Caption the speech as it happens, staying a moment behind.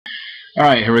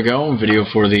Alright, here we go. Video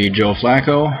for the Joe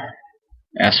Flacco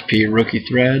SP Rookie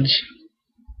Threads.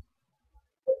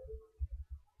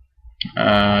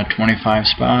 25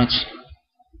 spots.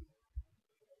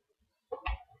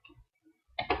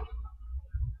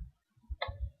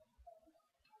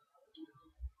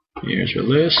 Here's your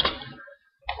list.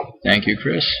 Thank you,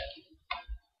 Chris.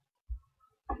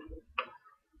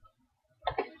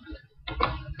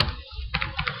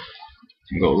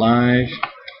 Go live.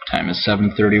 Time is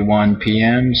 7:31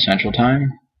 p.m. Central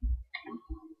Time.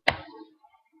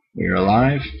 We are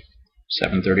live.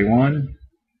 7:31.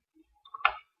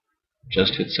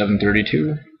 Just hit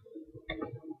 7:32.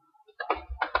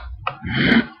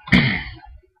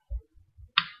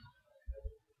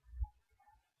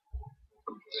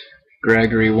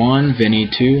 Gregory 1, Vinny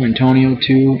 2, Antonio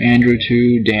 2, Andrew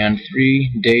 2, Dan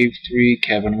 3, Dave 3,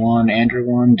 Kevin 1, Andrew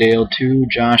 1, Dale 2,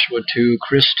 Joshua 2,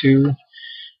 Chris 2,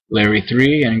 Larry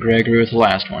 3, and Gregory with the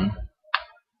last one.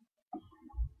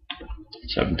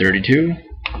 7:32.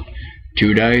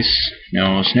 2 dice,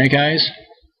 no snake eyes.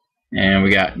 And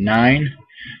we got 9.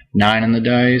 9 on the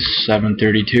dice,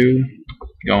 7:32.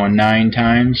 Going 9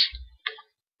 times.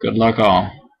 Good luck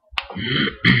all.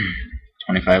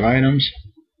 25 items.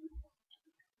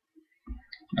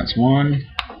 That's 1,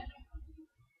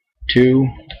 2,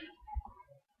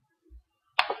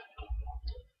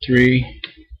 3.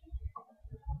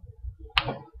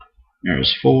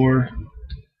 There's 4,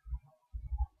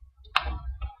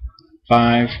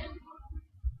 5,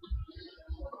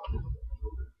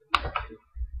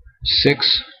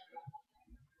 6,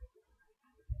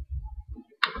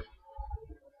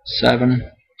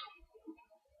 7.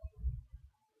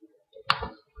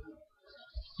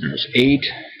 There's 8.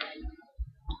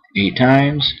 8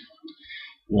 times.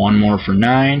 1 more for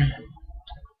 9.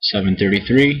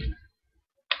 7:33.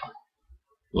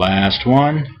 Last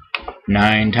one.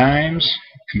 9 times.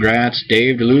 Congrats,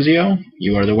 Dave DeLuzio.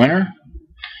 You are the winner.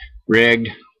 Rigged.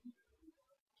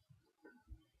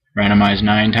 Randomized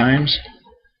 9 times.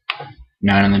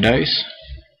 9 on the dice.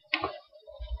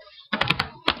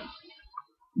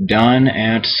 Done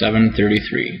at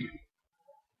 7:33.